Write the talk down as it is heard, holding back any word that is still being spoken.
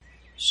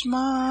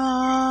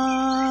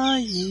Shema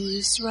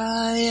Yisrael,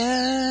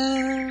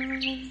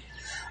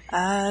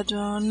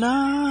 Adonai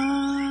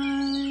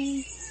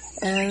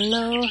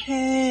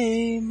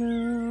Eloheinu,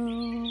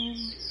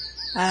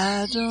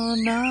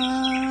 Adonai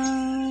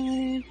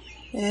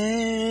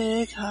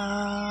Echad,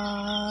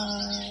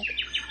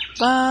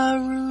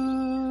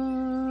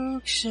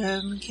 Baruch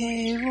Shem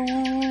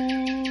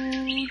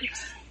Kevod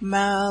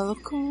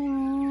Malkuto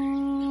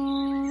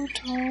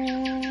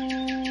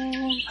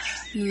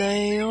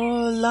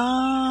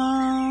Leolam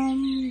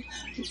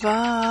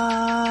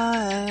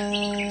Vaed.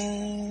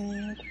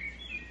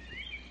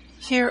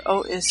 Hear,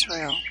 O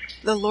Israel,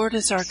 the Lord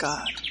is our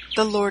God,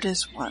 the Lord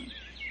is one.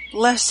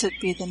 Blessed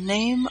be the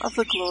name of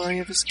the glory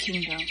of his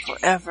kingdom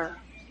forever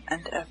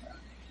and ever.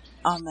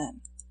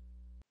 Amen.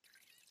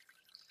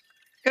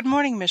 Good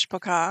morning,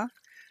 Mishpachah.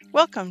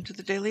 Welcome to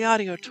the Daily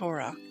Audio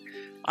Torah.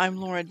 I'm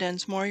Laura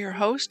Densmore, your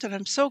host, and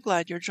I'm so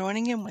glad you're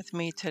joining in with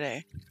me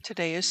today.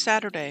 Today is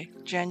Saturday,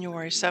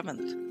 January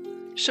 7th.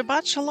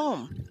 Shabbat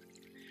Shalom.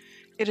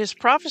 It is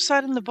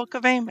prophesied in the book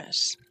of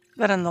Amos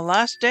that in the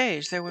last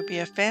days there would be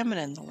a famine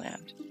in the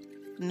land.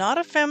 Not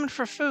a famine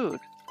for food,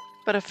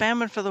 but a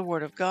famine for the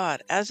word of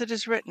God, as it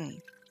is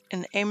written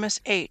in Amos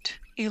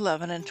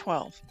 8:11 and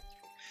 12.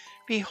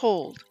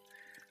 Behold,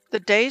 the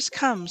days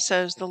come,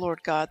 says the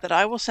Lord God, that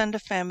I will send a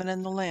famine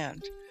in the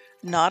land,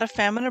 not a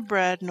famine of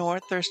bread, nor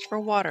thirst for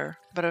water,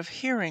 but of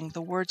hearing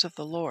the words of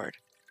the Lord.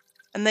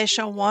 And they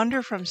shall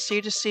wander from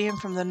sea to sea, and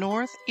from the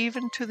north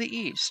even to the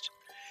east.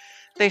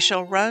 They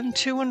shall run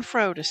to and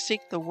fro to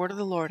seek the word of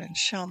the Lord, and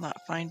shall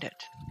not find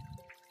it.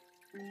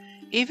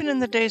 Even in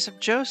the days of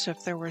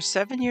Joseph there were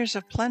 7 years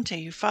of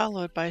plenty,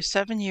 followed by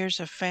 7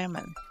 years of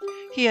famine.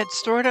 He had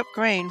stored up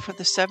grain for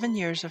the 7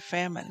 years of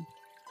famine.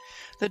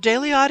 The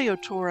Daily Audio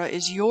Torah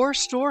is your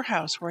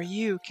storehouse where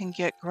you can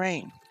get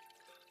grain.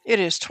 It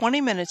is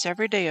 20 minutes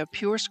every day of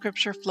pure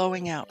scripture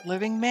flowing out,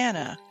 living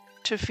manna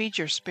to feed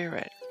your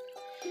spirit.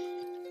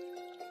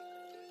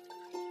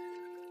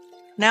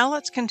 Now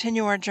let's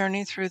continue our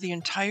journey through the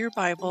entire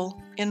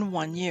Bible in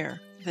 1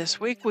 year. This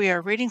week we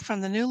are reading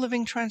from the New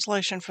Living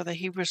Translation for the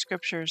Hebrew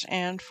Scriptures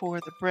and for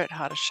the Brit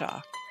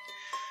Hadashah.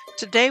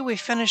 Today we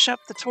finish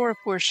up the Torah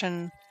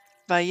portion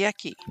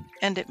Vayeki,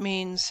 and it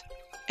means,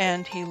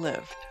 and he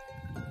lived.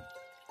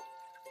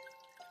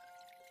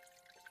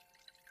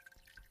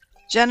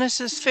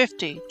 Genesis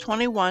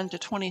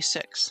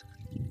 50:21-26.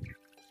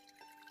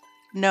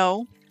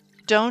 No,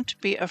 don't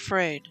be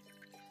afraid.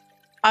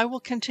 I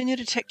will continue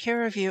to take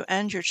care of you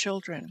and your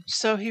children.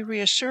 So he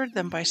reassured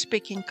them by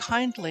speaking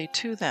kindly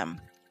to them.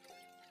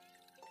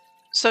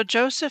 So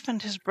Joseph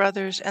and his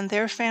brothers and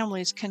their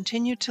families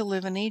continued to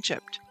live in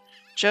Egypt.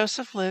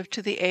 Joseph lived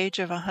to the age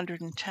of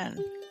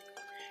 110.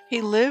 He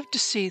lived to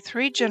see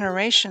 3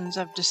 generations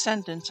of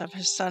descendants of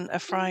his son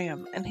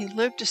Ephraim, and he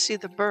lived to see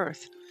the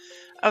birth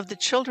of the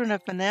children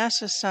of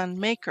Manasseh's son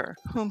Machir,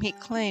 whom he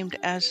claimed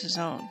as his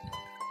own.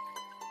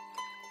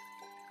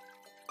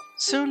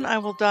 Soon I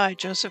will die,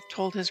 Joseph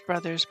told his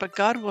brothers, but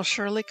God will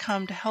surely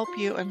come to help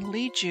you and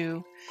lead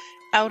you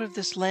out of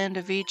this land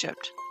of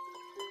Egypt.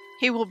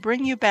 He will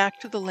bring you back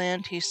to the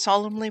land he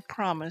solemnly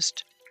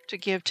promised to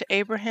give to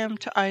Abraham,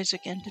 to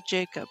Isaac, and to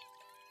Jacob.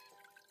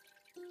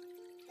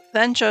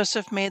 Then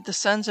Joseph made the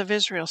sons of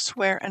Israel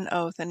swear an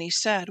oath, and he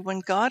said,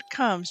 when God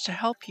comes to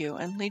help you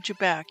and lead you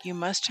back, you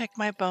must take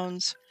my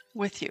bones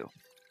with you.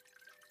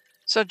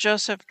 So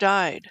Joseph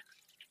died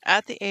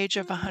at the age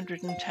of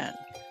 110.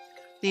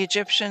 The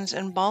Egyptians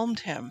embalmed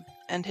him,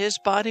 and his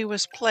body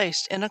was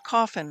placed in a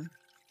coffin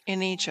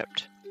in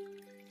Egypt.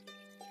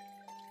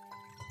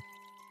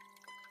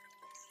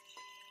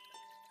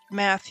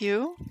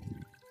 Matthew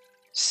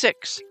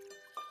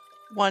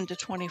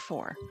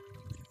 6:1-24.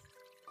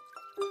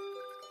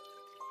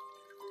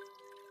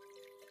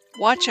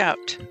 Watch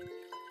out.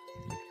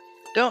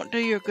 Don't do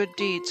your good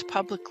deeds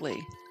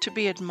publicly to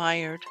be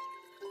admired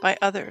by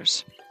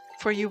others,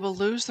 for you will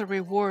lose the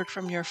reward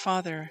from your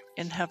Father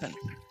in heaven.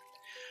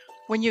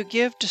 When you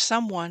give to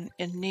someone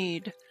in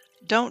need,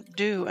 don't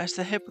do as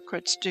the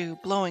hypocrites do,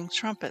 blowing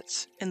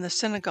trumpets in the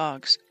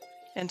synagogues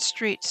and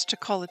streets to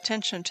call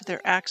attention to their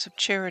acts of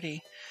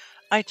charity.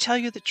 I tell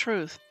you the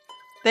truth,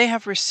 they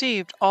have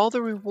received all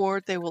the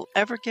reward they will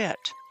ever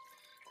get.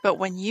 But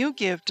when you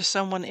give to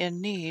someone in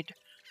need,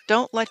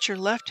 don't let your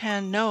left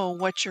hand know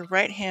what your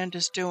right hand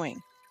is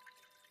doing.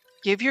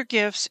 Give your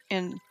gifts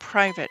in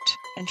private,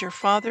 and your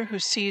Father who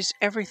sees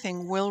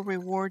everything will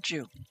reward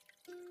you.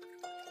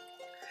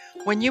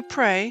 When you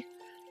pray,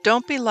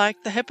 don't be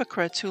like the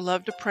hypocrites who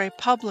love to pray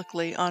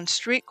publicly on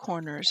street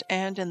corners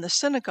and in the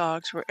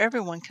synagogues where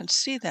everyone can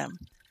see them.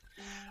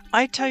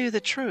 I tell you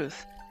the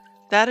truth,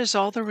 that is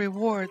all the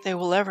reward they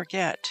will ever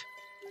get.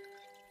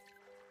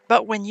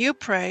 But when you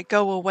pray,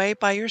 go away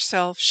by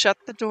yourself, shut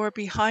the door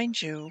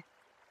behind you,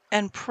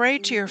 and pray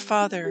to your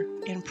Father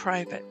in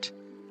private.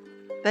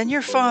 Then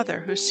your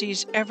Father, who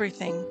sees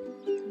everything,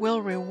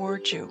 will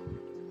reward you.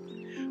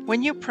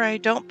 When you pray,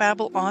 don't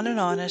babble on and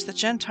on as the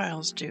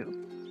Gentiles do.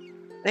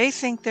 They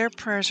think their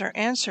prayers are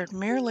answered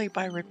merely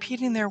by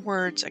repeating their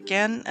words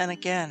again and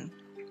again.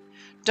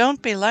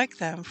 Don't be like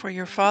them, for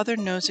your Father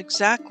knows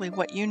exactly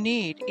what you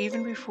need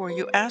even before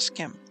you ask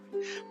Him.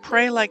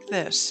 Pray like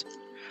this: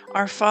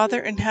 Our Father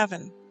in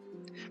heaven,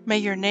 may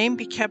your name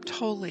be kept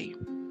holy.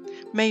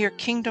 May your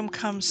kingdom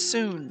come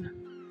soon.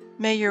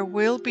 May your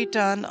will be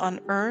done on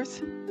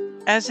earth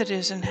as it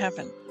is in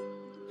heaven.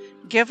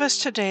 Give us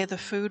today the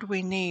food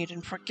we need,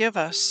 and forgive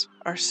us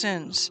our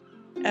sins,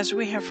 as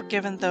we have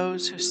forgiven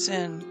those who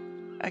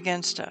sin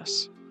against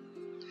us.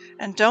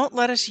 And don't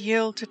let us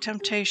yield to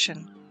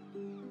temptation,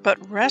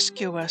 but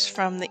rescue us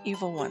from the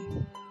evil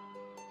one.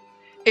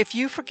 If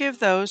you forgive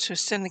those who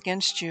sin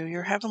against you,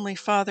 your heavenly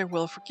Father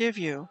will forgive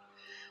you.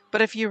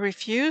 But if you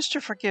refuse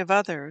to forgive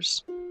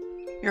others,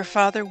 your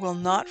Father will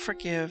not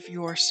forgive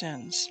your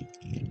sins.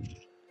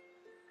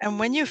 And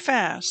when you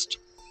fast,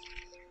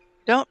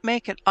 don't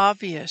make it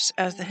obvious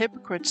as the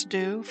hypocrites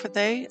do, for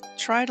they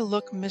try to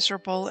look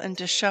miserable and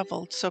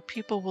disheveled so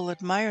people will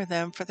admire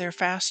them for their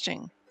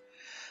fasting.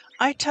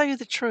 I tell you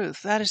the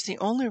truth, that is the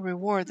only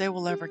reward they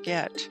will ever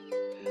get.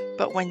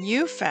 But when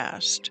you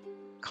fast,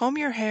 comb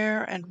your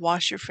hair and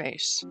wash your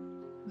face.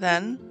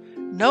 Then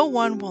no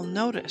one will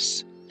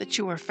notice that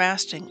you are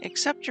fasting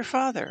except your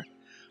Father,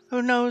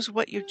 who knows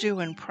what you do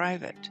in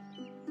private.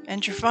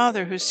 And your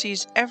Father, who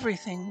sees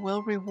everything,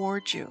 will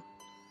reward you.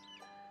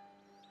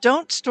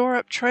 Don't store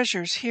up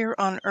treasures here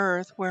on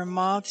earth where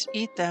moths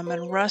eat them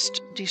and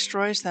rust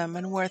destroys them,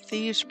 and where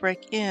thieves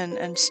break in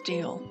and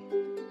steal.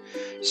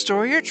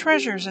 Store your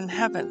treasures in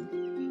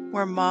heaven,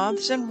 where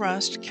moths and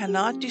rust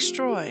cannot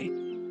destroy,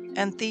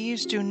 and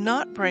thieves do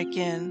not break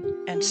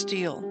in and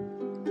steal.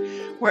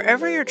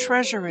 Wherever your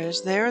treasure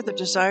is, there the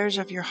desires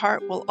of your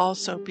heart will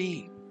also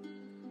be.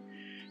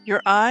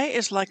 Your eye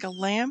is like a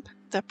lamp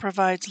that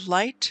provides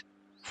light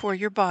for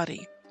your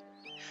body.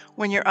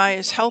 When your eye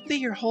is healthy,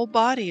 your whole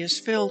body is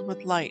filled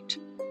with light.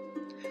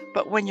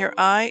 But when your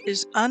eye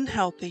is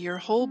unhealthy, your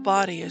whole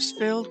body is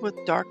filled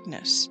with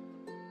darkness.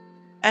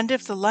 And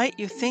if the light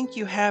you think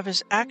you have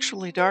is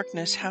actually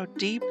darkness, how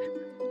deep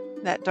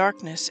that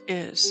darkness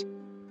is.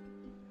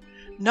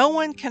 No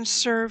one can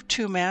serve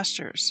two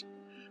masters,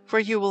 for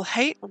you will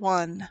hate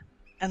one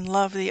and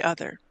love the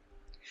other.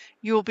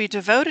 You will be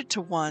devoted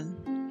to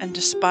one and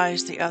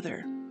despise the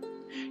other.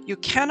 You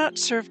cannot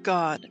serve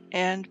God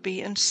and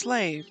be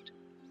enslaved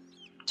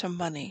to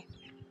money.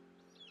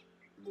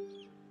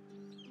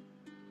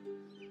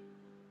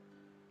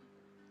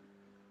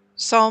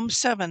 Psalm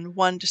 7,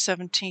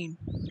 1-17.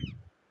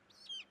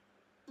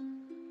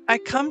 I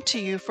come to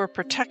you for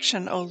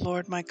protection, O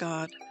Lord my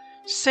God.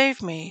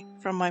 Save me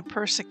from my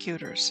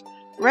persecutors.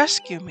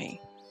 Rescue me.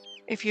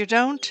 If you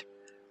don't,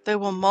 they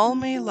will maul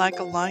me like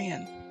a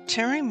lion,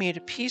 tearing me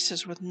to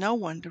pieces with no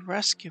one to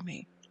rescue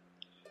me.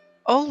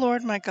 O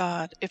Lord my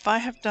God, if I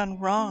have done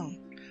wrong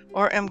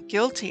or am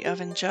guilty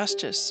of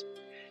injustice,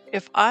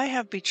 if I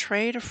have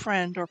betrayed a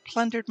friend or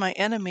plundered my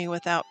enemy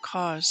without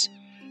cause,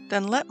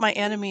 then let my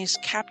enemies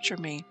capture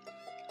me.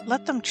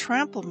 Let them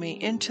trample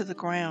me into the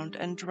ground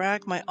and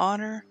drag my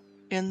honor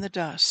in the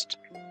dust.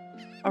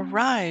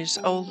 Arise,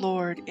 O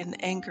Lord, in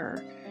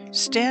anger.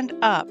 Stand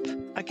up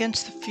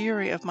against the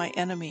fury of my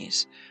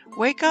enemies.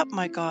 Wake up,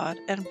 my God,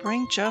 and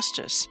bring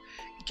justice.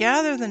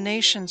 Gather the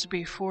nations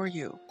before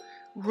you.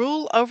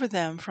 Rule over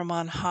them from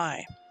on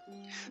high.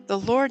 The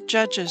Lord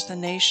judges the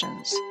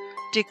nations.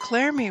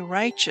 Declare me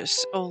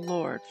righteous, O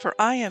Lord, for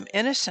I am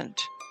innocent,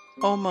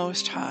 O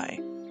Most High.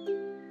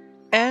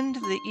 End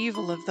the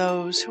evil of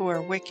those who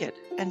are wicked,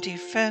 and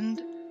defend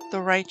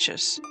the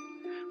righteous.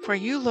 For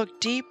you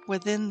look deep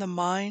within the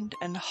mind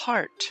and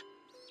heart,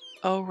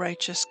 O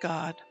righteous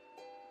God.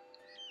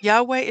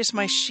 Yahweh is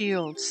my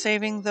shield,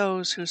 saving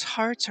those whose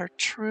hearts are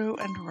true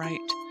and right.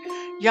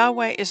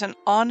 Yahweh is an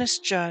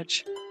honest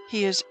judge.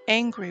 He is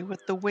angry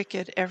with the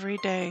wicked every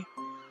day.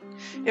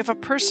 If a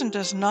person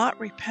does not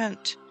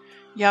repent,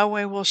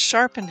 Yahweh will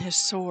sharpen his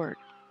sword.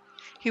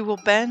 He will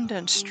bend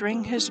and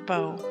string his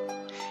bow.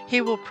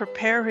 He will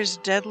prepare his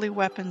deadly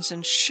weapons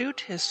and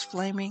shoot his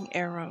flaming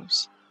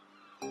arrows.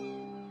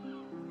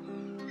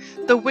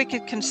 The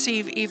wicked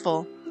conceive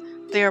evil.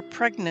 They are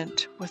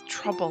pregnant with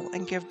trouble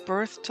and give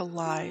birth to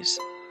lies.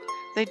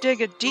 They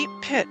dig a deep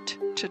pit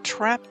to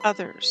trap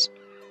others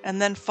and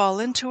then fall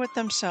into it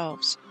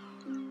themselves.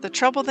 The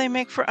trouble they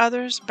make for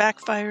others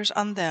backfires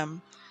on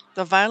them.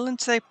 The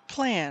violence they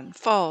plan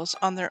falls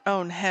on their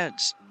own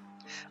heads.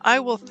 I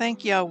will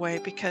thank Yahweh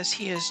because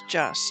he is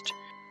just.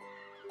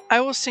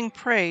 I will sing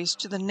praise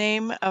to the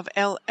name of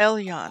El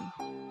Elyon,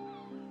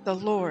 the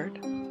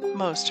Lord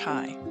Most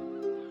High.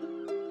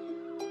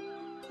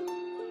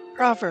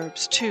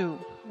 Proverbs 2,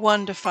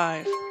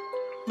 1-5.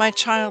 My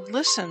child,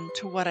 listen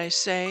to what I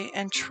say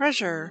and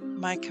treasure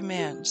my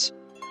commands.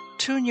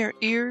 Tune your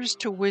ears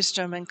to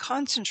wisdom and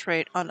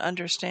concentrate on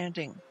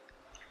understanding.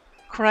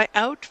 Cry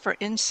out for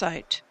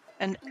insight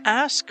and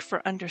ask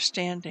for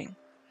understanding.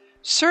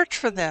 Search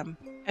for them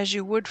as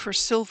you would for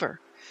silver.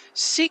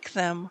 Seek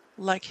them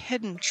like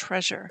hidden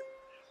treasure.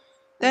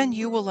 Then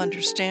you will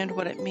understand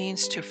what it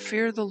means to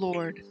fear the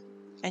Lord,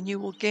 and you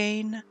will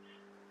gain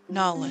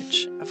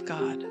knowledge of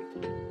God.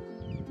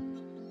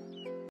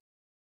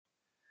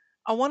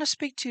 I want to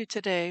speak to you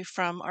today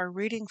from our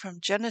reading from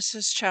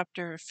Genesis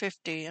chapter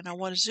 50, and I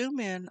want to zoom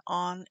in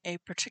on a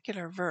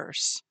particular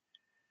verse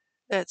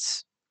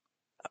that's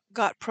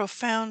got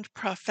profound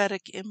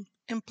prophetic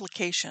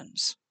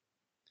implications.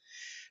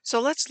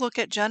 So let's look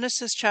at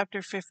Genesis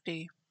chapter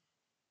 50,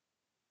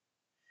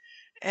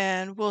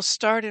 and we'll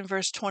start in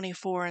verse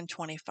 24 and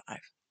 25.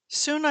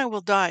 Soon I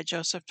will die,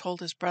 Joseph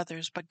told his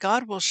brothers, but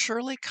God will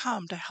surely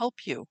come to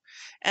help you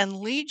and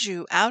lead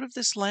you out of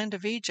this land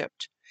of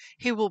Egypt.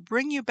 He will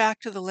bring you back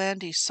to the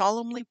land he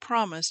solemnly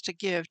promised to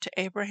give to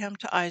Abraham,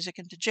 to Isaac,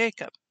 and to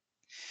Jacob.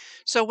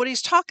 So what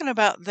he's talking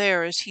about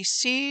there is he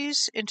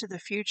sees into the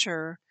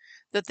future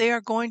that they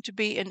are going to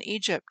be in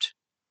Egypt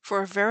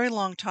for a very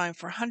long time,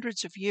 for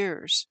hundreds of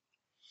years.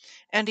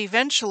 And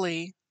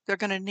eventually they're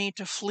going to need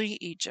to flee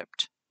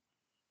Egypt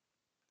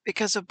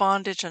because of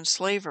bondage and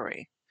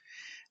slavery.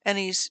 And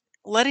he's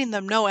letting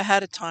them know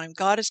ahead of time,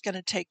 God is going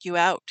to take you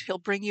out. He'll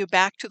bring you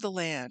back to the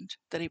land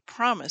that he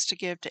promised to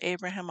give to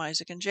Abraham,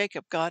 Isaac, and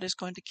Jacob. God is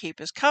going to keep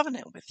his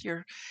covenant with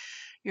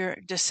your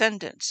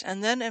descendants.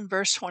 And then in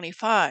verse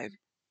 25,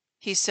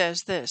 he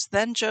says this,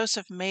 Then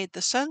Joseph made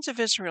the sons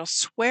of Israel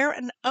swear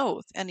an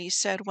oath, and he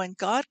said, When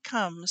God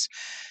comes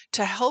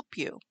to help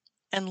you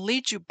and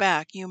lead you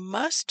back, you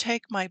must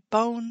take my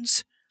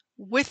bones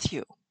with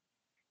you.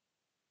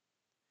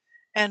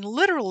 And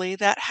literally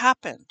that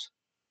happened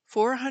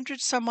 400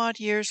 some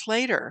odd years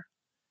later.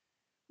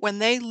 When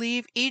they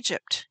leave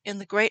Egypt in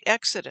the great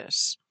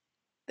Exodus,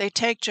 they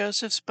take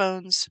Joseph's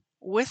bones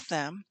with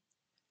them.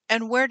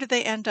 And where do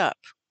they end up?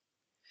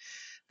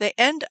 They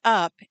end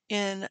up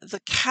in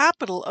the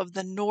capital of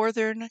the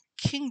northern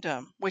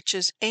kingdom, which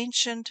is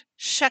ancient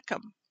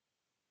Shechem.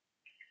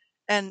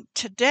 And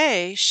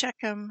today,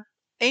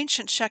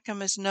 ancient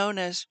Shechem is known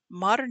as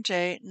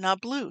modern-day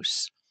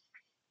Nablus.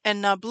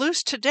 And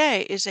Nablus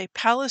today is a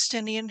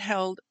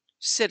Palestinian-held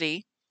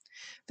city.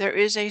 There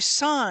is a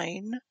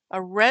sign,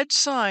 a red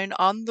sign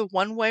on the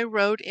one-way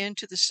road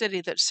into the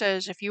city that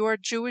says, if you are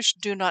Jewish,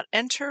 do not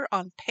enter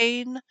on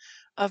pain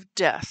of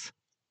death.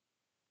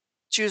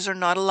 Jews are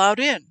not allowed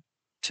in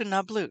to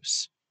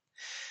Nablus.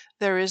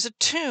 There is a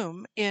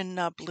tomb in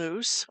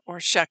Nablus, or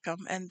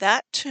Shechem, and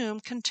that tomb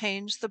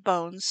contains the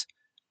bones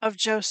of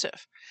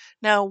Joseph.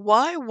 Now,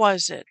 why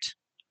was it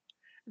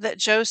that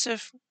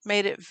Joseph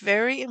made it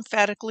very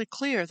emphatically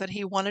clear that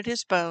he wanted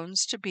his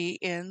bones to be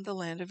in the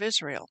land of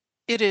Israel?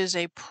 It is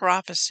a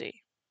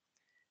prophecy.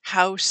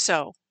 How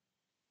so?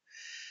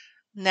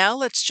 Now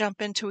let's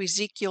jump into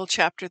Ezekiel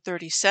chapter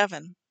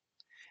 37.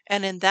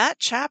 And in that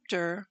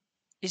chapter,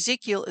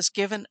 Ezekiel is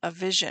given a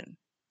vision.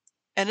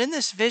 And in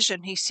this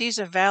vision, he sees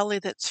a valley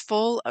that's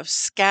full of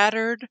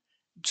scattered,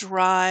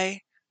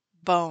 dry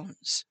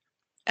bones.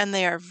 And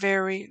they are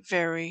very,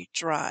 very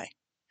dry.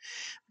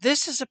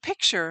 This is a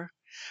picture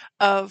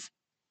of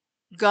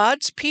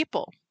God's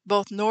people,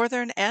 both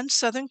northern and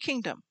southern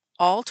kingdom,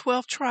 all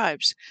 12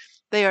 tribes.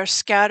 They are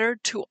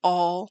scattered to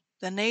all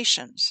the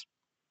nations.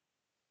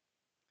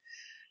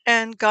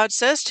 And God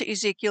says to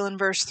Ezekiel in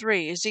verse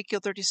 3, Ezekiel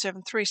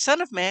 37:3,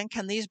 Son of man,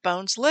 can these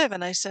bones live?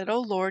 And I said, Oh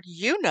Lord,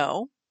 you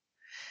know.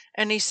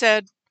 And he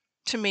said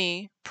to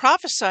me,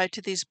 Prophesy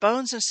to these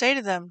bones and say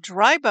to them,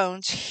 Dry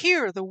bones,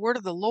 hear the word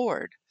of the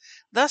Lord.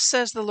 Thus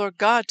says the Lord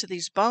God to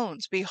these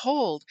bones,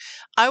 Behold,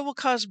 I will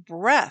cause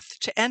breath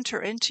to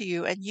enter into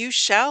you, and you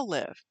shall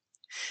live.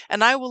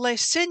 And I will lay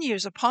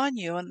sinews upon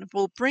you, and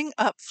will bring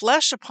up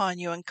flesh upon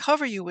you, and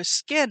cover you with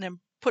skin, and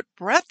put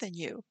breath in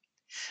you.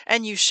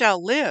 And you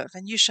shall live,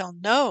 and you shall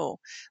know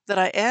that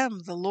I am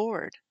the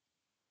Lord.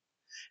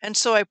 And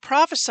so I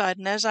prophesied,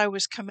 and as I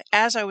was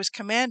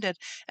commanded,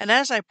 and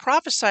as I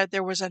prophesied,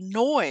 there was a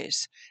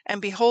noise,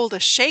 and behold, a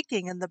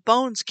shaking, and the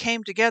bones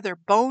came together,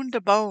 bone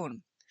to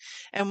bone.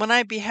 And when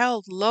I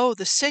beheld, lo,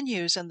 the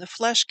sinews and the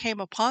flesh came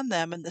upon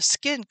them, and the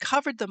skin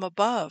covered them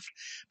above,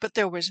 but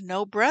there was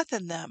no breath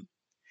in them.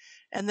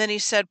 And then he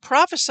said,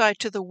 Prophesy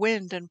to the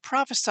wind, and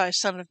prophesy,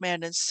 Son of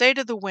man, and say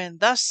to the wind,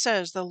 Thus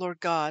says the Lord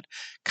God,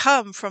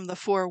 Come from the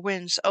four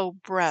winds, O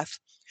breath,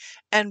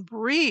 and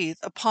breathe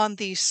upon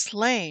these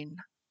slain,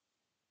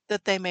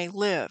 that they may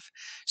live.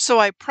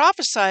 So I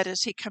prophesied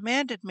as he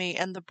commanded me,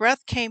 and the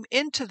breath came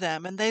into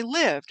them, and they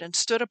lived, and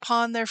stood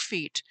upon their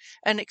feet,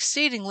 an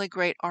exceedingly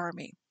great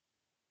army.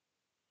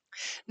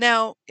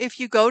 Now, if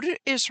you go to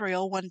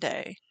Israel one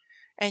day,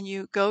 and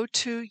you go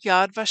to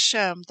Yad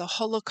Vashem, the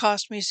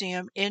Holocaust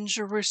Museum in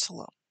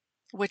Jerusalem,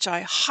 which I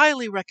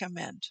highly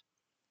recommend.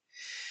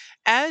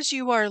 As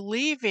you are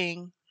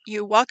leaving,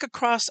 you walk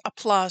across a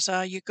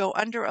plaza, you go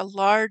under a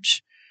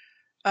large,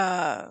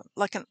 not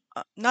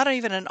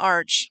even an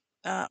arch,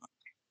 a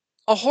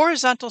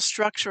horizontal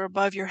structure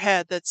above your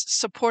head that's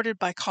supported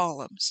by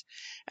columns.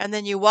 And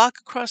then you walk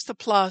across the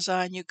plaza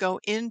and you go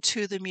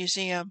into the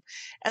museum.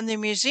 And the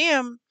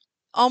museum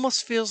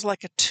almost feels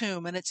like a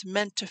tomb, and it's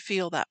meant to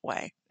feel that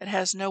way. It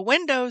has no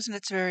windows and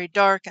it's very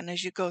dark. And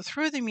as you go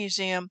through the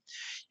museum,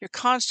 you're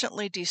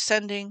constantly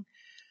descending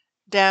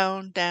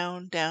down,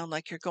 down, down,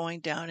 like you're going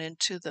down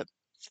into the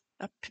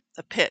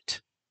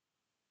pit.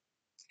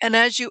 And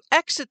as you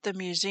exit the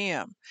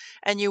museum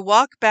and you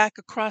walk back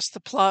across the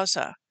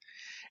plaza,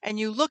 and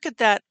you look at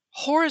that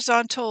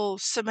horizontal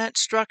cement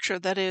structure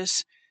that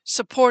is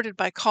supported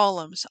by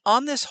columns,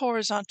 on this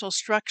horizontal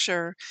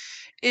structure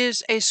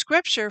is a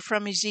scripture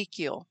from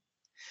Ezekiel.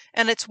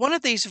 And it's one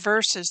of these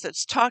verses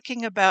that's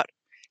talking about,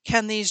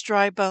 can these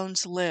dry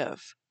bones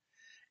live?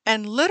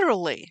 And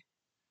literally,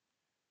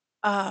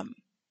 out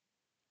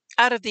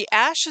of the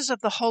ashes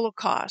of the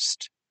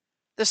Holocaust,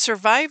 the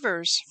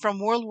survivors from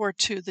World War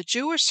II, the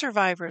Jewish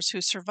survivors who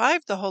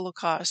survived the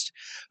Holocaust,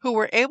 who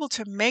were able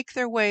to make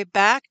their way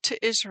back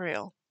to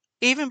Israel,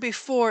 even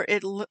before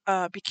it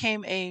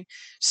became a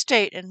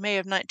state in May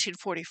of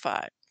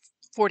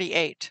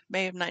 1948,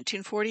 May of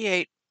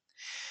 1948,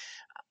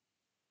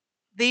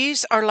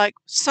 these are like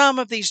some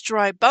of these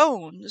dry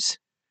bones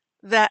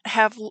that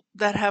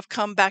have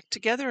come back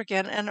together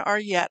again and are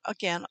yet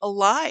again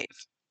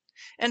alive.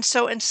 And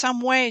so in some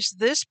ways,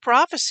 this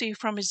prophecy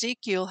from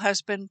Ezekiel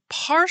has been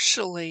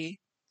partially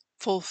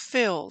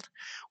fulfilled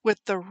with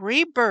the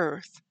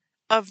rebirth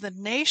of the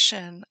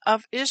nation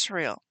of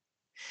Israel.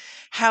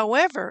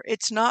 However,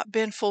 it's not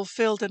been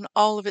fulfilled in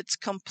all of its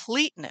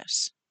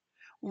completeness.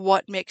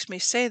 What makes me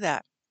say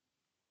that?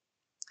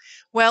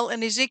 Well,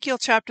 in Ezekiel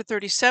chapter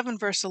 37,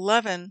 verse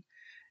 11,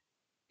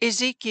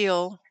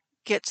 Ezekiel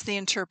gets the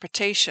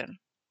interpretation.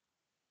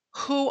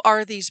 Who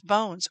are these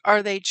bones?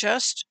 Are they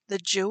just the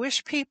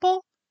Jewish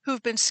people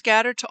who've been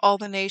scattered to all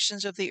the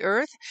nations of the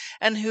earth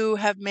and who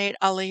have made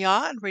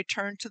aliyah and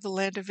returned to the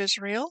land of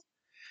Israel?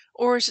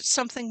 Or is it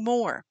something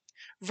more?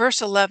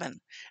 Verse 11,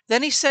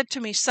 then he said to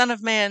me, Son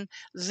of man,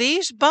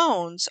 these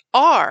bones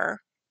are,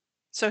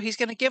 so he's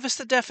going to give us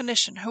the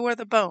definition. Who are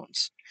the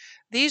bones?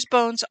 These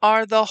bones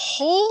are the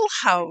whole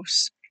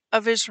house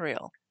of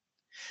Israel.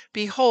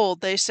 Behold,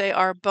 they say,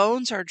 our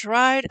bones are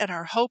dried and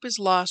our hope is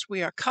lost.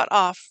 We are cut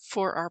off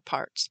for our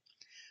parts.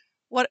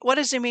 What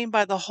does he mean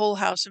by the whole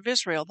house of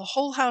Israel? The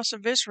whole house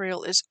of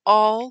Israel is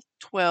all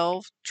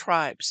 12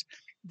 tribes,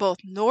 both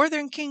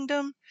northern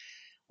kingdom,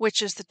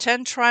 which is the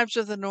 10 tribes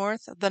of the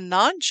north, the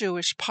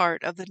non-Jewish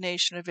part of the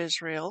nation of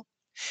Israel,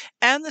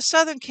 and the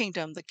southern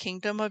kingdom, the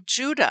kingdom of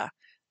Judah,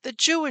 the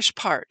Jewish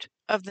part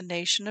of the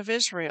nation of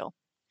Israel.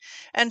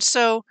 And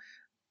so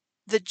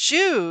the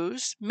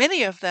Jews,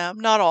 many of them,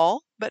 not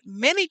all, but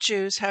many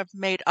Jews have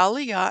made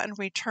aliyah and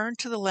returned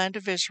to the land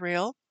of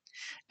Israel,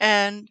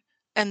 and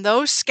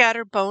those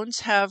scattered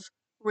bones have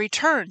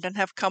returned and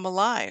have come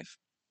alive.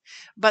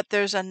 But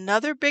there's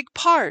another big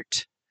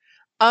part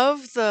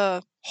of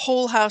the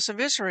whole house of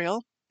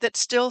Israel that's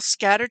still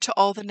scattered to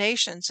all the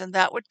nations, and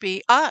that would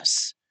be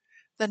us,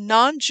 the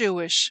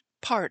non-Jewish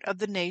part of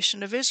the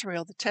nation of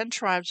Israel, the 10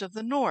 tribes of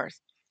the north.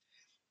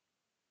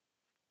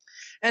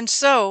 And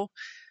so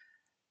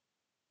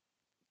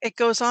it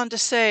goes on to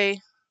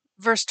say,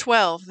 verse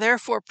 12,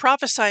 therefore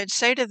prophesy and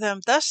say to them,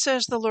 thus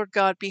says the Lord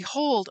God,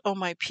 behold, O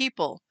my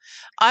people,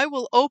 I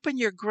will open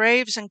your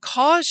graves and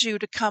cause you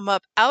to come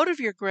up out of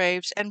your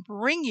graves and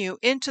bring you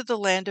into the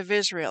land of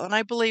Israel. And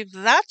I believe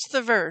that's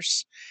the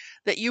verse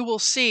that you will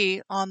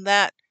see on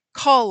that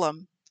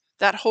column,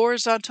 that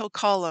horizontal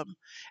column,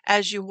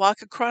 as you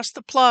walk across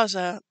the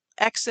plaza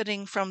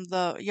exiting from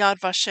the Yad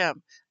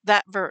Vashem,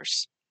 that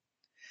verse.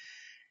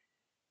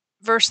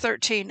 Verse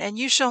 13, and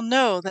you shall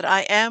know that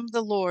I am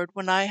the Lord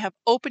when I have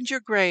opened your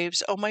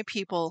graves, O my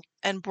people,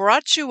 and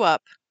brought you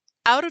up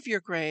out of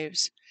your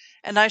graves,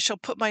 and I shall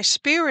put my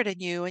spirit in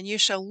you, and you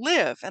shall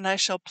live, and I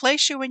shall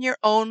place you in your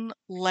own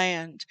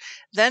land.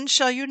 Then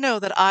shall you know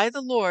that I,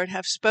 the Lord,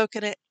 have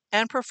spoken it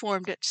and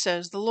performed it,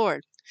 says the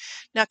Lord.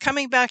 Now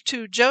coming back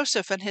to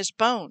Joseph and his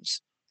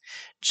bones.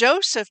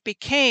 Joseph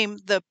became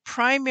the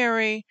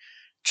primary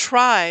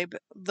tribe,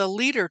 the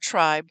leader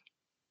tribe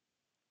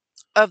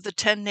of the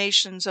 10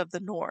 nations of the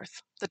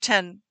north, the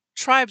 10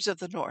 tribes of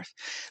the north.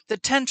 The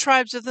 10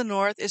 tribes of the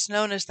north is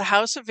known as the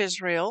house of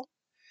Israel.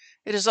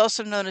 It is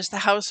also known as the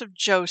house of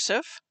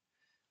Joseph,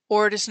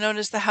 or it is known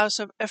as the house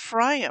of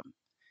Ephraim.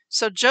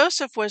 So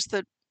Joseph was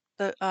the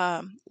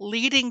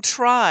leading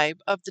tribe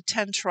of the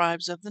 10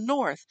 tribes of the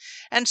north.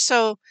 And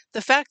so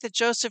the fact that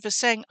Joseph is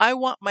saying, I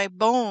want my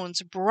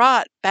bones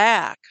brought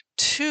back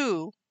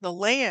to the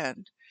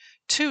land,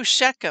 to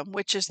Shechem,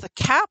 which is the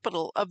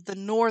capital of the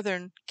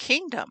northern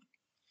kingdom.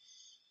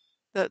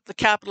 The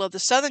capital of the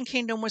southern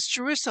kingdom was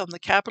Jerusalem. The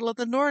capital of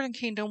the northern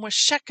kingdom was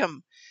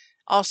Shechem,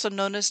 also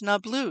known as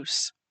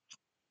Nablus,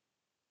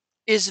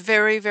 is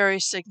very, very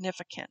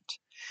significant.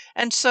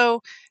 And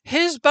so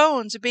his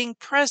bones being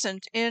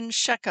present in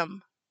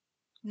Shechem,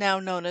 now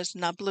known as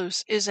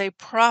Nablus, is a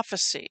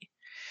prophecy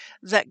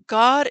that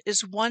God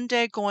is one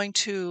day going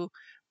to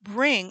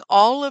bring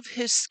all of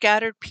his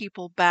scattered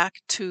people back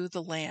to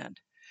the land.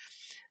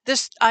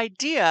 This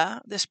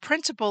idea, this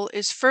principle,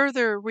 is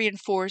further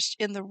reinforced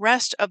in the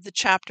rest of the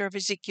chapter of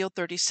Ezekiel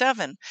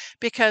 37,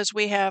 because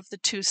we have the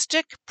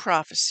 2-stick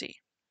prophecy.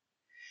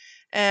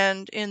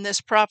 And in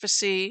this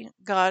prophecy,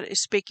 God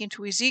is speaking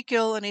to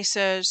Ezekiel, and he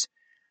says,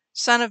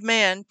 Son of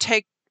man,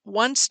 take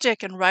 1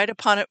 stick and write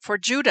upon it for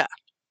Judah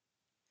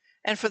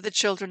and for the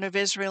children of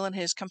Israel and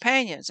his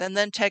companions, and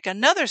then take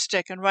another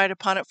stick and write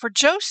upon it for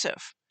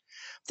Joseph,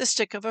 the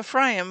stick of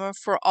Ephraim, or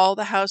for all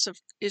the house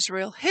of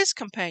Israel his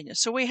companions.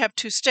 So we have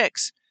two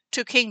sticks,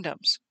 two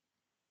kingdoms.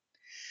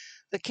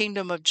 The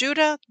kingdom of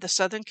Judah, the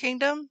southern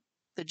kingdom,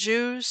 the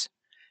Jews,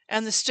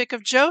 and the stick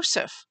of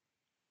Joseph,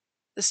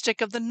 the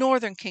stick of the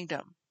northern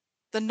kingdom,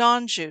 the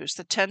non-Jews,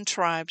 the 10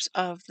 tribes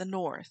of the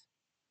north.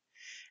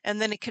 And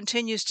then it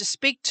continues to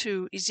speak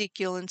to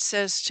Ezekiel and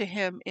says to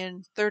him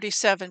in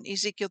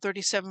Ezekiel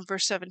 37,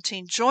 verse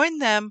 17, join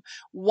them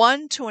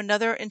one to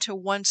another into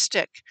one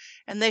stick,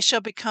 and they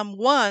shall become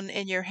one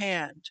in your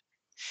hand.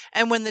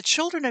 And when the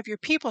children of your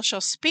people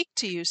shall speak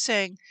to you,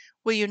 saying,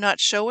 will you not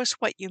show us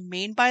what you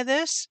mean by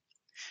this?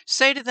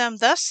 Say to them,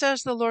 thus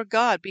says the Lord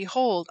God,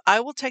 behold, I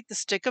will take the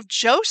stick of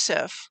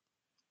Joseph,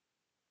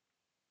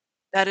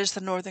 that is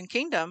the northern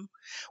kingdom,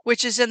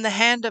 which is in the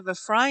hand of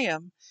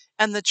Ephraim,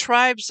 and the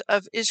tribes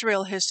of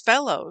Israel his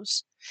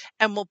fellows,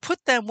 and will put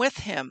them with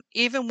him,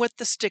 even with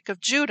the stick of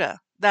Judah,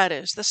 that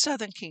is the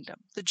southern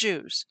kingdom, the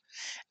Jews,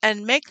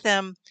 and make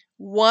them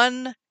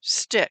one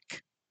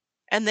stick,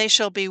 and they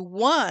shall be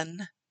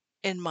one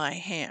in my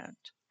hand.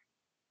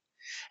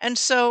 And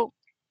so,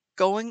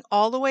 going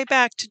all the way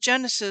back to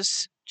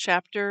Genesis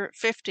chapter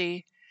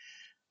 50,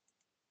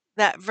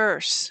 that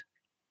verse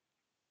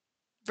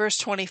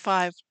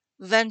 25,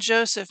 then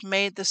Joseph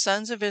made the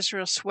sons of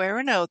Israel swear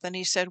an oath, and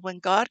he said, when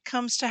God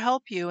comes to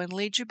help you and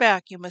lead you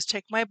back, you must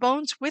take my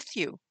bones with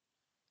you.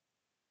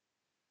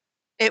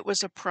 It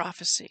was a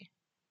prophecy.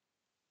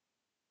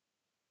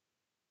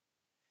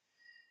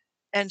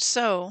 And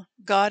so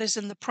God is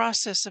in the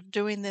process of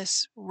doing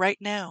this right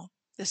now.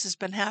 This has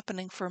been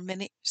happening for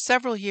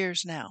several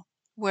years now,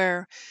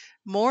 where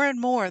more and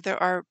more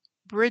there are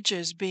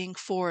bridges being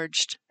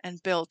forged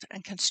and built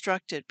and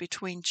constructed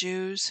between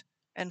Jews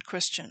and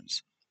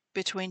Christians,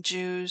 between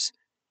Jews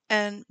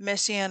and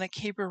Messianic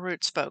Hebrew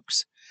roots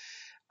folks.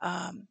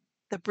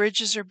 The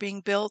bridges are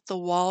being built, the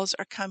walls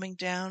are coming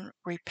down.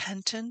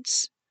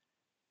 Repentance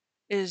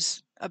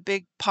is a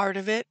big part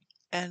of it,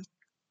 and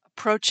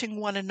approaching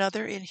one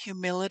another in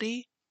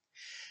humility.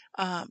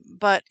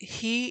 But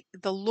the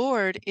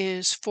Lord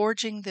is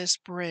forging this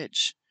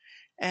bridge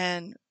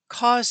and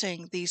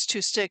causing these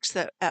two sticks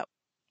that at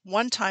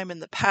one time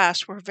in the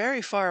past were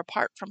very far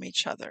apart from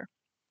each other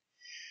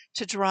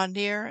to draw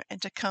near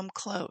and to come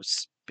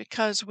close,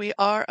 because we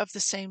are of the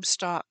same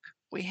stock.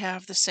 We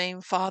have the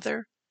same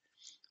Father.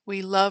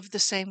 We love the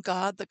same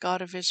God, the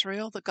God of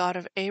Israel, the God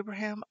of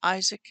Abraham,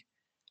 Isaac,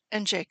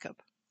 and Jacob.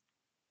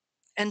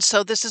 And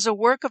so this is a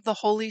work of the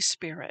Holy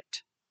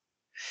Spirit.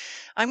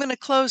 I'm going to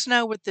close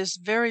now with this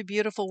very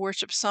beautiful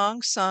worship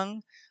song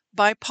sung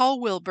by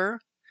Paul Wilbur,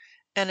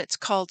 and it's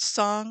called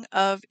Song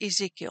of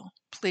Ezekiel.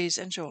 Please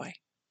enjoy.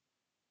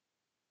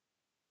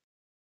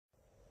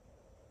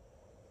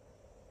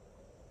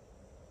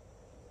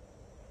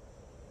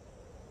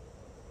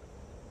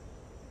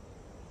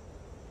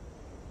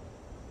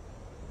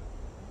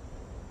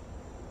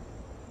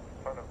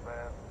 Son of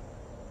man,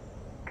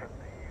 can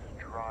these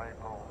dry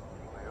bones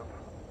live?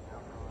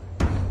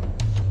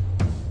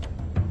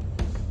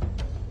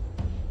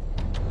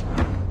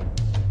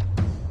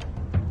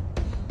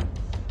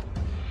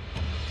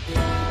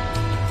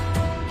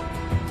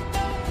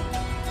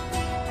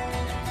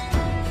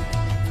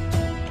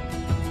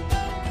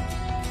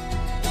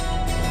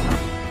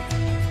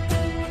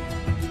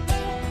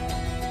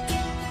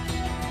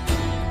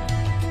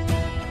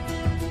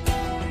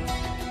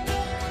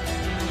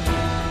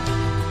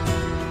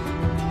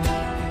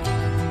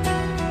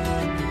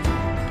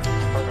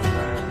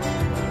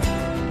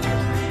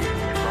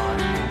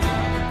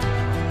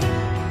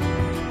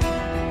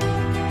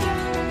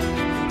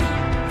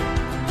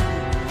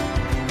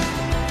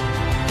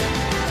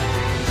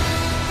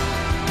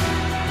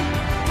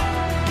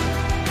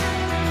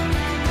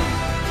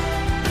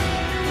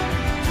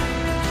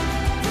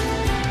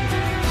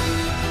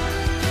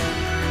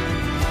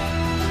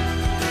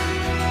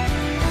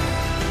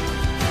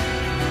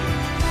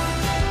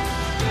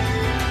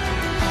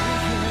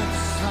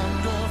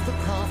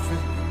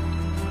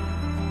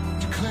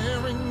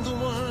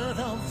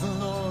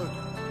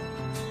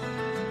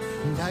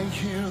 I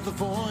hear the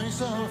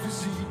voice of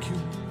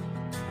Ezekiel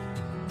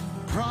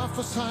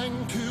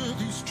prophesying to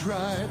these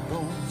dry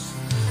bones.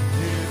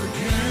 Live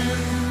again,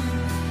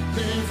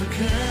 live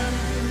again.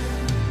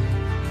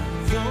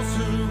 Those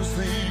who are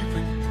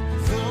sleeping,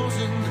 those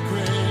in the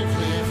grave,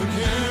 live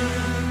again,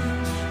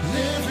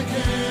 live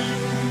again.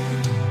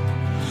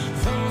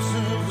 Those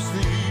who are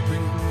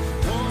sleeping,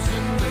 those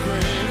in the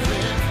grave,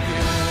 live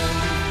again.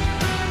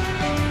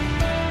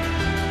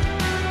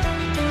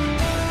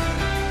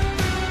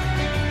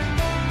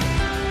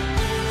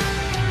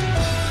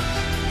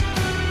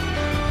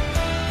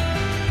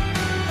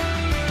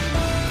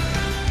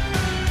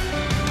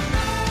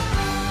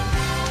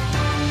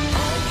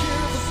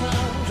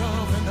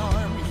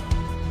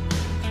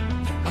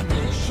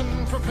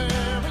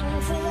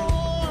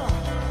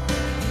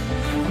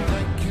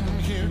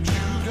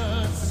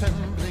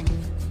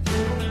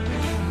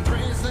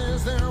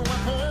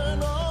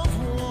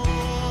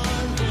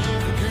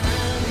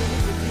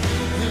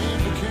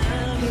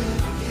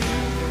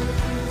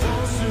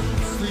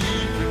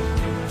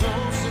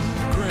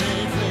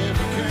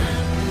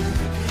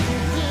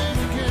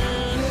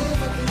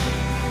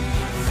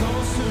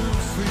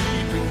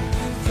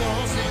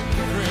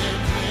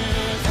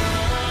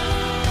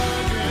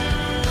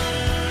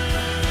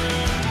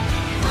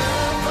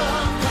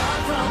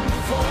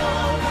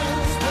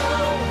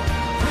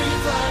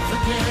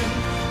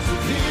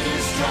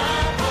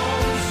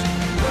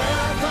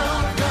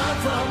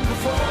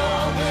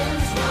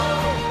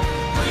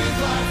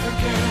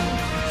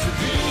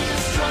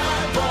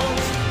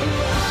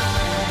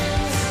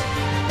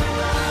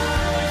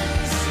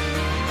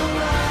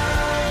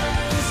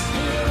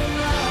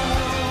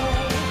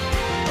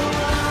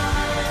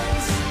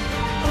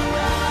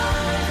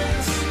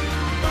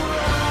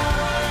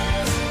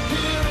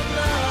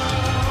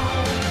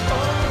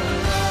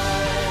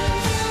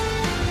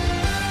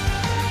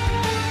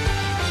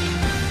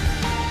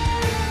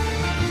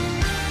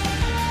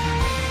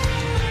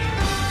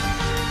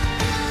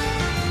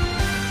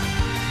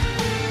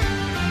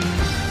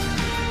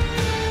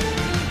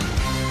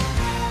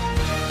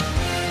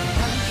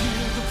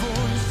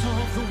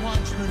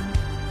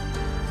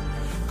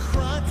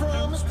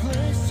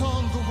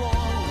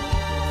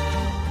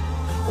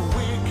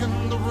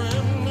 the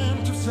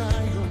remnant of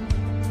Zion.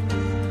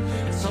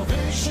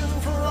 Salvation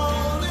for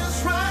all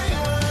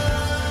Israel.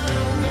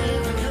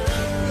 Live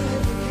again,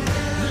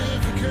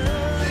 live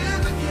again,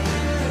 live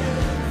again.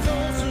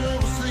 Those who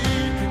are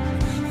sleeping,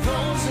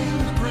 those in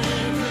the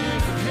grave,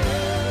 live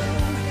again,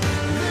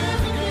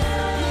 live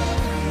again.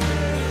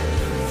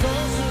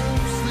 Those who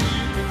are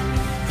sleeping,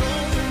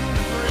 those in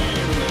the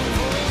grave, live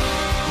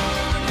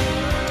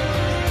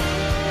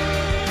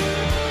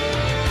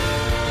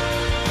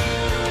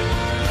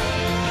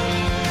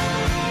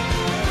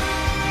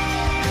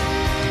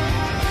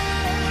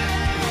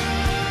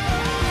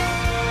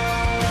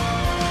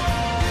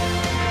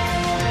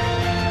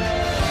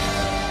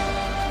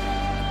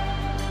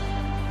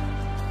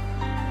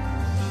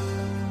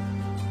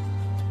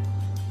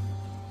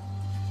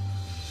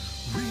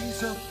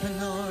Raise up an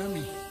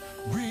army,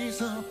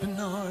 raise up an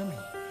army,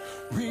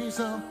 raise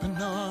up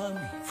an army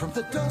from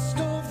the dust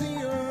of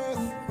the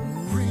earth.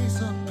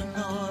 Raise up an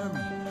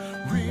army,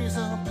 raise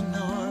up an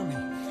army,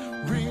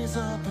 raise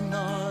up an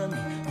army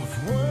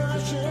of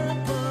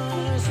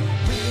worshipers.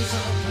 Raise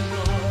up an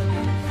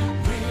army,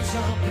 raise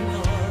up an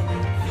army,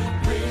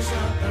 raise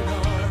up an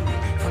army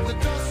from the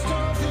dust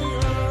of the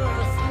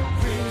earth.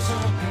 Raise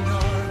up an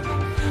army,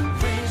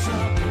 raise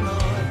up an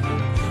army,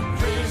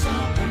 raise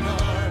up an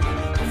army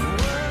of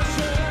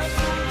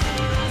worshipers.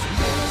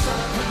 Raise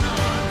up an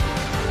army,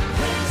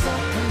 raise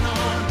up an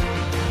army,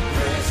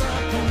 raise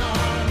up an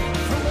army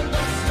from the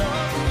dust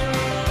of the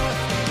earth.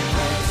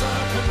 Raise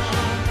up an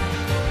army,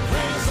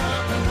 raise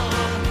up an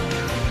army,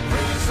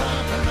 raise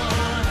up an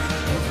army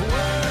of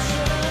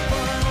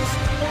worshipers.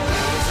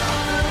 Raise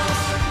up an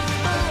army,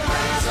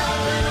 raise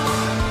up an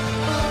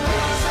army,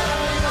 raise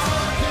up an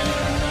army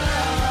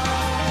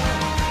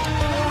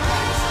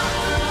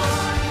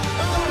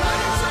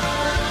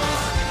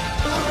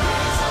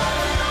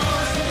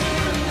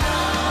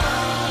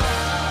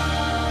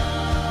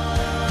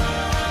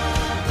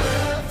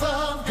Breath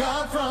of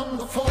God from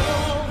the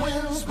four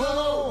winds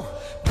blow.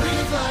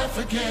 Breathe life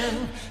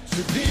again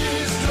to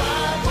these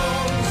dry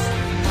bones.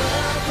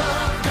 Breath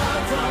of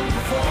God from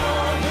the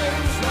four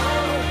winds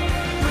blow.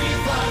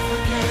 Breathe life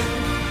again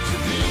to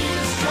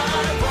these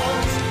dry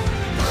bones.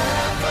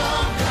 Breath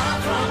of God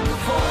from the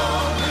four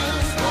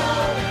winds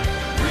blow.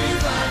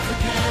 Breathe life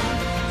again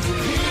to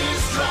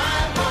these dry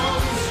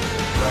bones.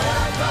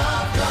 Breath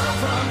of God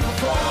from the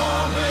four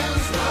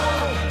winds blow.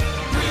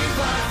 Breathe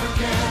life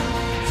again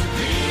to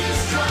these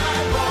dry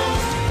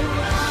bones.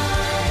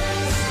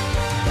 Arise,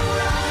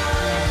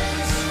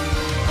 arise,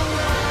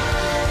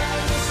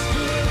 arise,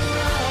 here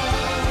now.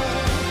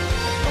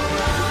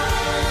 Arise,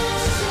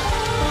 arise,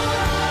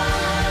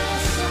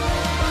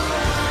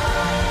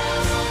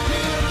 arise,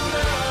 here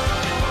now.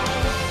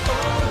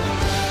 Arise.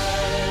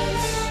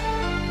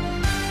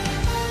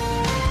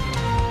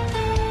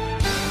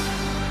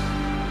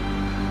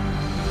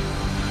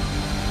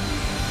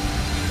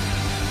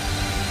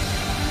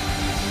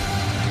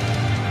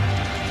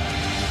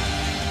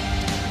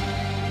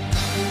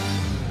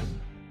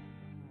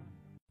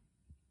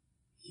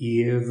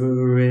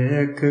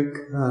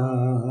 Yevarekaka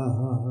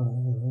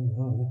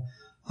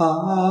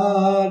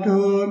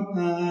Adonai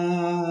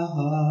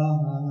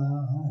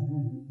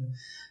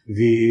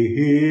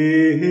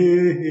Vish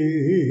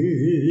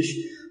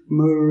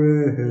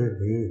Mareka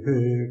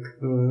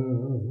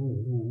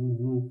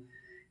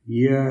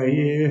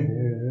Yair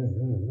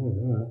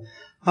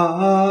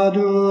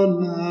Adonai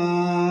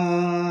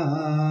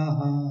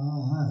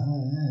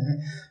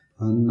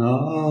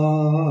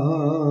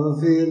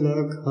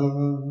Panavilaka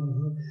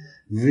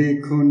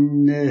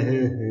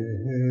Vikuneka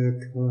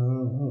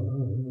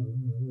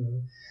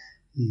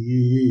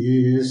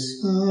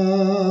Isa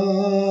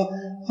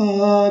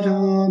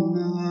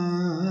Adonai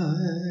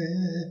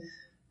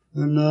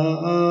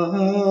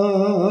Panav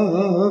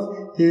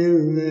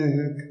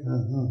Ileka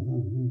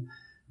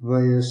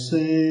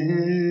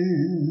Vayasem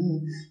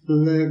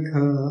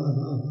Leka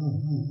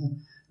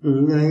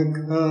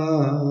Leka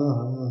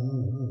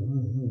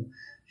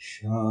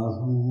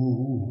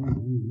Shalom.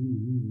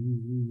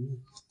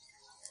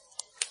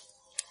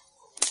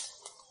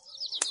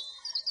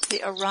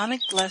 The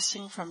Aaronic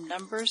blessing from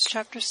Numbers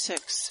chapter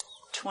 6,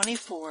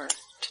 24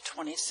 to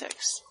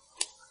 26.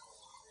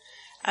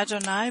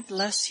 Adonai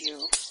bless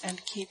you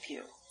and keep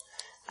you.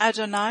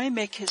 Adonai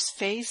make his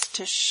face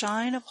to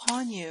shine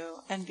upon you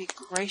and be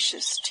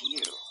gracious to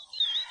you.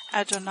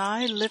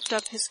 Adonai lift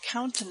up his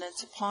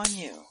countenance upon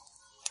you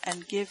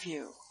and give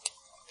you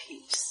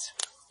peace.